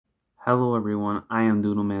Hello everyone, I am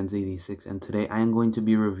Doodlemanz 86 and today I am going to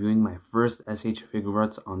be reviewing my first S.H.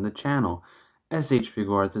 Figuarts on the channel. S.H.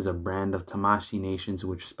 Figuarts is a brand of Tamashii Nations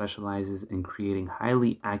which specializes in creating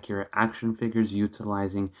highly accurate action figures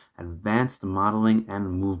utilizing advanced modeling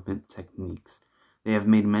and movement techniques. They have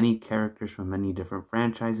made many characters from many different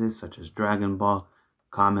franchises such as Dragon Ball,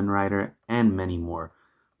 Kamen Rider, and many more.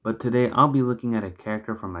 But today I'll be looking at a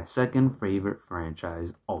character from my second favorite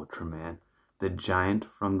franchise, Ultraman, the giant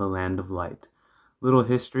from the land of light. Little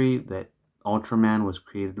history that Ultraman was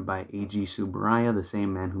created by A.G. Tsuburaya, the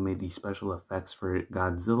same man who made the special effects for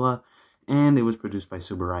Godzilla, and it was produced by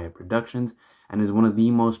Tsuburaya Productions, and is one of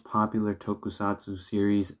the most popular tokusatsu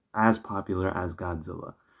series, as popular as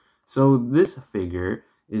Godzilla. So this figure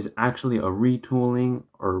is actually a retooling,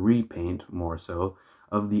 or repaint more so,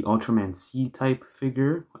 of the Ultraman C-type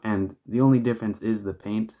figure, and the only difference is the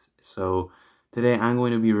paint. So today I'm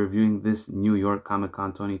going to be reviewing this New York Comic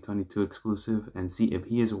Con 2022 exclusive and see if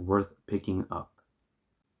he is worth picking up.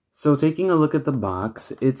 So taking a look at the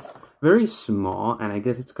box, it's very small, and I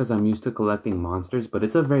guess it's because I'm used to collecting monsters, but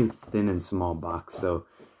it's a very thin and small box, so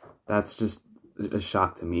that's just a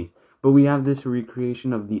shock to me. But we have this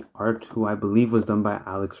recreation of the art, who I believe was done by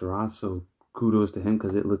Alex Ross, so kudos to him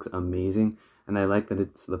because it looks amazing. And I like that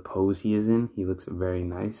it's the pose he is in. He looks very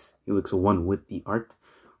nice. He looks one with the art.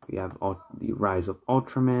 We have the Rise of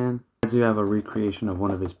Ultraman. As we have a recreation of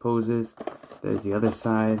one of his poses. There's the other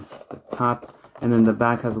side, the top. And then the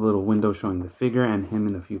back has a little window showing the figure and him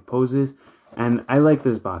in a few poses. And I like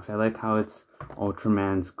this box. I like how it's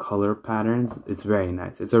Ultraman's color patterns. It's very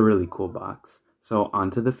nice. It's a really cool box. So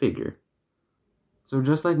onto the figure. So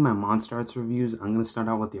just like my Monster Arts reviews, I'm going to start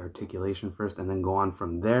out with the articulation first and then go on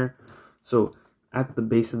from there. So at the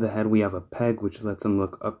base of the head, we have a peg, which lets him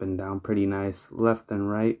look up and down pretty nice. Left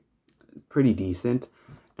and right, pretty decent.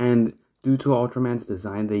 And due to Ultraman's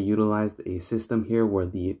design, they utilized a system here where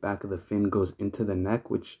the back of the fin goes into the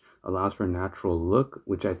neck, which allows for a natural look,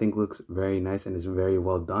 which I think looks very nice and is very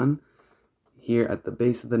well done. Here at the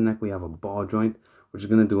base of the neck, we have a ball joint, which is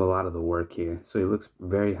going to do a lot of the work here. So he looks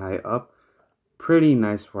very high up, pretty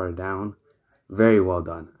nice far down. Very well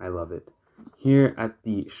done. I love it. Here at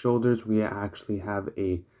the shoulders, we actually have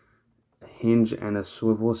a hinge and a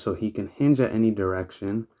swivel, so he can hinge at any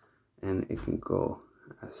direction, and it can go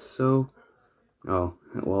as so. Oh,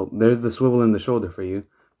 well, there's the swivel in the shoulder for you.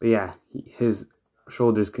 But yeah, his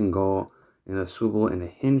shoulders can go in a swivel and a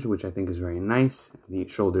hinge, which I think is very nice. The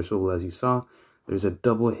shoulder swivel, as you saw. There's a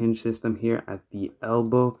double hinge system here at the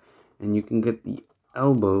elbow, and you can get the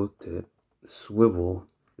elbow to swivel.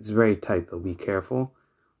 It's very tight, though. Be careful.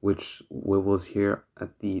 Which wibbles here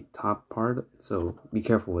at the top part, so be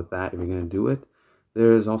careful with that if you're going to do it.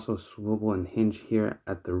 There is also swivel and hinge here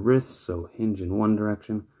at the wrist, so hinge in one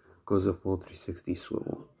direction, goes a full 360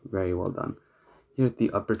 swivel. Very well done. Here at the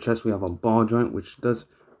upper chest, we have a ball joint, which does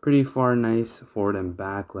pretty far nice, forward and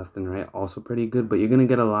back, left and right, also pretty good, but you're going to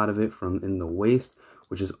get a lot of it from in the waist,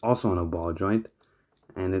 which is also on a ball joint,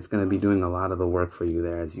 and it's going to be doing a lot of the work for you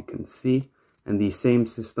there, as you can see. And the same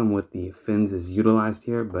system with the fins is utilized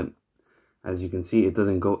here, but as you can see, it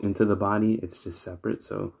doesn't go into the body. It's just separate,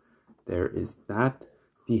 so there is that.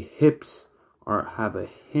 The hips have a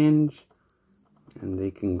hinge, and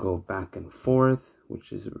they can go back and forth,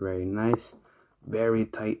 which is very nice. Very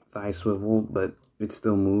tight thigh swivel, but it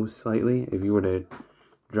still moves slightly. If you were to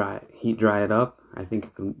heat dry it up, I think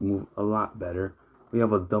it can move a lot better. We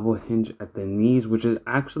have a double hinge at the knees, which is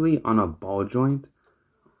actually on a ball joint,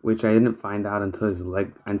 which I didn't find out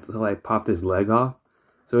until I popped his leg off.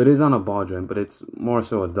 So it is on a ball joint, but it's more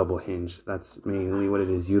so a double hinge. That's mainly what it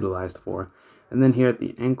is utilized for. And then here at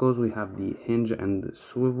the ankles, we have the hinge and the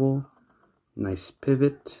swivel. Nice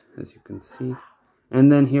pivot, as you can see.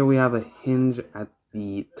 And then here we have a hinge at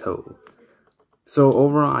the toe. So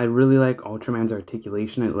overall, I really like Ultraman's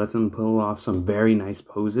articulation. It lets him pull off some very nice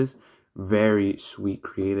poses. Very sweet,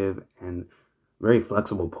 creative, and very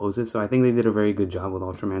flexible poses, so I think they did a very good job with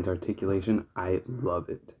Ultraman's articulation. I love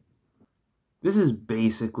it. This is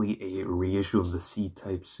basically a reissue of the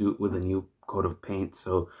C-type suit with a new coat of paint,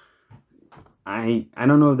 so I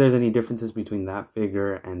don't know if there's any differences between that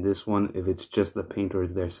figure and this one, if it's just the paint or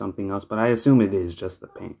if there's something else, but I assume it is just the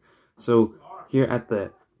paint. So here at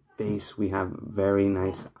the face, we have very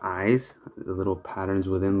nice eyes. The little patterns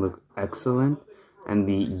within look excellent, and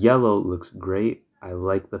the yellow looks great. I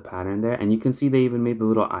like the pattern there, and you can see they even made the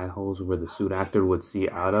little eye holes where the suit actor would see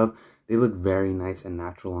out of. They look very nice and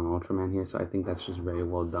natural on Ultraman here, so I think that's just very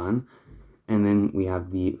well done. And then we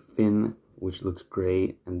have the fin, which looks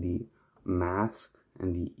great, and the mask,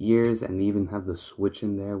 and the ears, and they even have the switch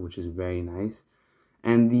in there, which is very nice.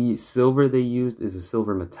 And the silver they used is a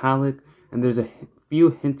silver metallic, and there's a few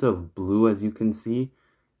hints of blue, as you can see,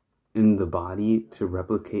 in the body to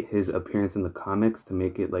replicate his appearance in the comics, to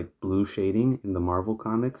make it like blue shading in the Marvel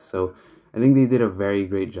comics. So I think they did a very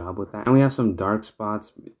great job with that. And we have some dark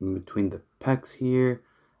spots in between the pecs here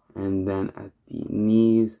and then at the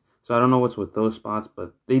knees. So I don't know what's with those spots,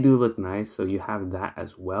 but they do look nice. So you have that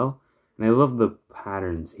as well. And I love the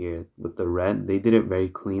patterns here with the red. They did it very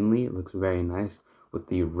cleanly. It looks very nice with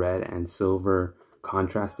the red and silver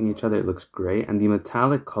contrasting each other. It looks great. And the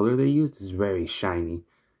metallic color they used is very shiny.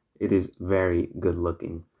 It is very good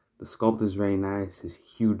looking. The sculpt is very nice. His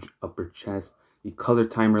huge upper chest. The color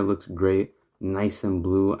timer looks great. Nice and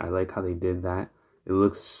blue. I like how they did that. It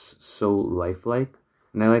looks so lifelike.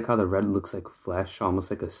 And I like how the red looks like flesh,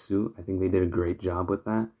 almost like a suit. I think they did a great job with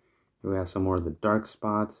that. Here we have some more of the dark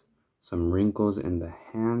spots. Some wrinkles in the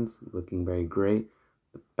hands. Looking very great.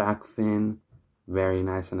 The back fin. Very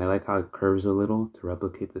nice. And I like how it curves a little to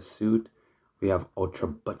replicate the suit. We have ultra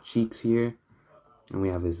butt cheeks here. And we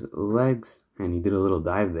have his legs, and he did a little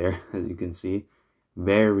dive there, as you can see.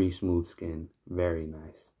 Very smooth skin, very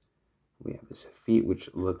nice. We have his feet, which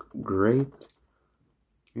look great.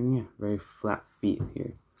 And yeah, very flat feet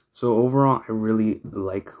here. So overall, I really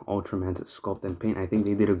like Ultraman's sculpt and paint. I think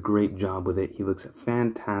they did a great job with it. He looks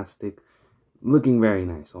fantastic. Looking very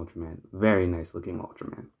nice, Ultraman. Very nice looking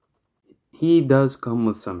Ultraman. He does come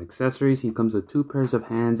with some accessories. He comes with 2 pairs of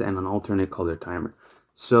hands and an alternate color timer.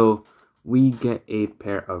 So we get a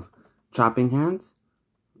pair of chopping hands,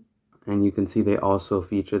 and you can see they also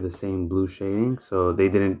feature the same blue shading, so they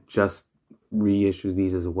didn't just reissue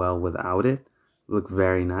these as well without it. Look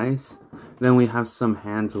very nice. Then we have some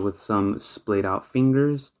hands with some splayed out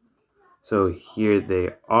fingers, so here they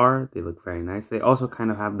are. They look very nice. They also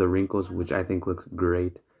kind of have the wrinkles, which I think looks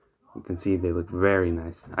great. You can see they look very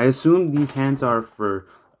nice. I assume these hands are for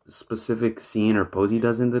specific scene or pose he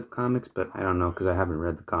does in the comics, but I don't know because I haven't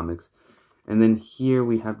read the comics. And then here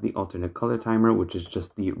we have the alternate color timer, which is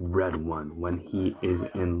just the red one when he is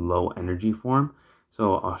in low energy form.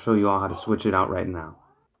 So I'll show you all how to switch it out right now.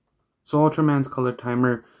 So Ultraman's color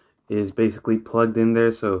timer is basically plugged in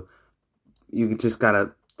there. So you just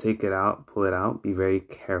gotta take it out, pull it out, be very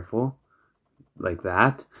careful like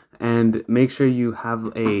that. And make sure you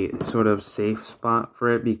have a sort of safe spot for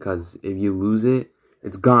it, because if you lose it,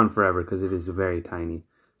 it's gone forever because it is very tiny.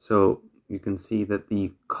 So you can see that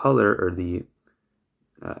the color, or the,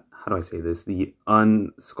 how do I say this, the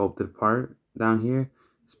unsculpted part down here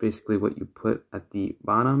is basically what you put at the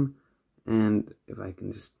bottom. And if I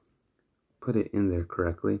can just put it in there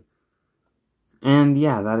correctly. And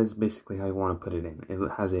yeah, that is basically how you want to put it in.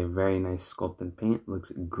 It has a very nice sculpted paint. It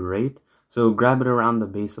looks great. So grab it around the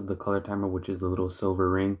base of the color timer, which is the little silver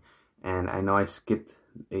ring. And I know I skipped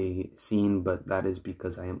a scene, but that is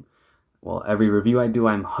because I am, well, every review I do,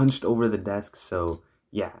 I'm hunched over the desk, so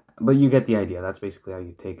yeah. But you get the idea. That's basically how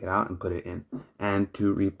you take it out and put it in. And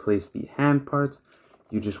to replace the hand parts,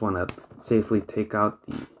 you just want to safely take out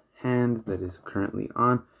the hand that is currently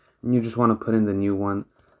on, and you just want to put in the new one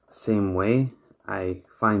the same way. I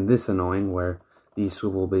find this annoying, where the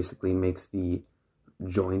swivel basically makes the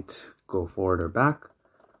joint go forward or back.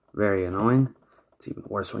 Very annoying. It's even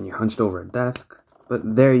worse when you're hunched over a desk.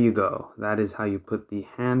 But there you go. That is how you put the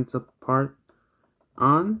hands apart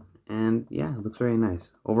on. And yeah, it looks very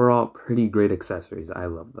nice. Overall, pretty great accessories. I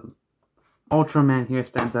love them. Ultraman here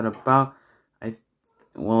stands at about,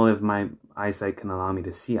 well, if my eyesight can allow me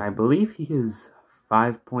to see, I believe he is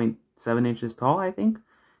 5.7 inches tall, I think.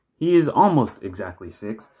 He is almost exactly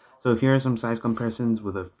 6. So here are some size comparisons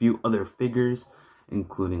with a few other figures,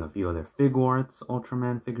 including a few other Figuarts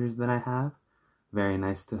Ultraman figures that I have. Very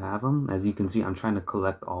nice to have them. As you can see, I'm trying to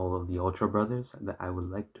collect all of the Ultra Brothers that I would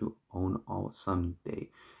like to own all someday.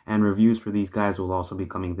 And reviews for these guys will also be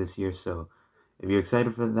coming this year, so if you're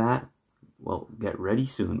excited for that, well, get ready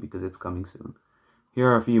soon, because it's coming soon. Here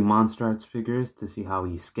are a few Monster Arts figures to see how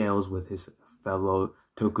he scales with his fellow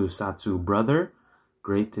Tokusatsu brother.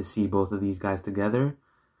 Great to see both of these guys together.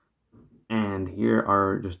 And here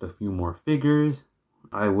are just a few more figures.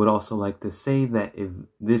 I would also like to say that if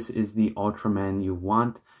this is the Ultraman you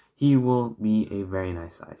want, he will be a very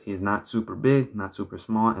nice size. He is not super big, not super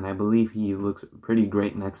small, and I believe he looks pretty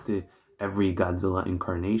great next to every Godzilla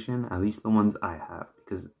incarnation, at least the ones I have.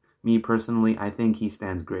 Because me personally, I think he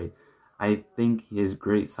stands great. I think his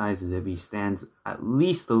great size is if he stands at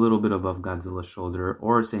least a little bit above Godzilla's shoulder,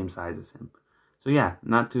 or same size as him. So yeah,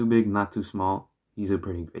 not too big, not too small. He's a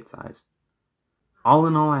pretty great size. All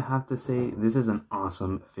in all, I have to say, this is an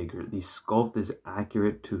awesome figure. The sculpt is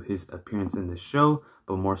accurate to his appearance in the show,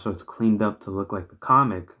 but more so it's cleaned up to look like the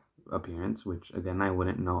comic appearance, which again, I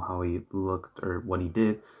wouldn't know how he looked or what he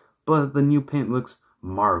did, but the new paint looks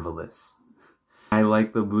marvelous. I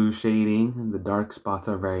like the blue shading, the dark spots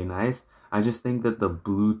are very nice. I just think that the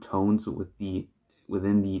blue tones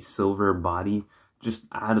within the silver body just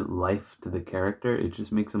add life to the character. It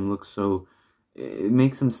just makes him look so, it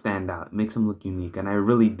makes him stand out, it makes him look unique, and I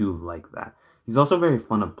really do like that. He's also very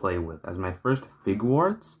fun to play with. As my first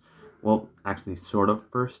Figuarts, well, actually sort of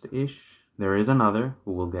first-ish, there is another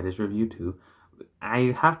who will get his review too.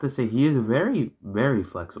 I have to say he is very, very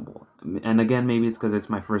flexible. And again, maybe it's because it's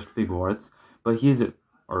my first Figuarts, but he is,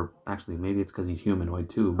 or actually maybe it's because he's humanoid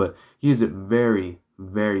too, but he is very,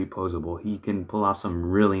 very posable. He can pull off some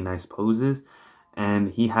really nice poses,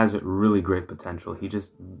 and he has really great potential. He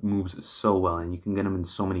just moves so well, and you can get him in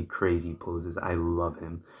so many crazy poses. I love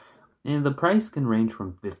him. And the price can range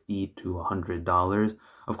from $50 to $100.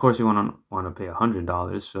 Of course, you want to pay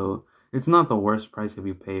 $100, so it's not the worst price if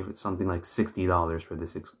you pay for something like $60 for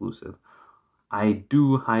this exclusive. I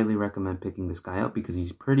do highly recommend picking this guy up because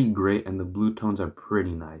he's pretty great and the blue tones are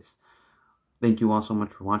pretty nice. Thank you all so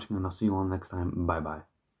much for watching, and I'll see you all next time. Bye bye.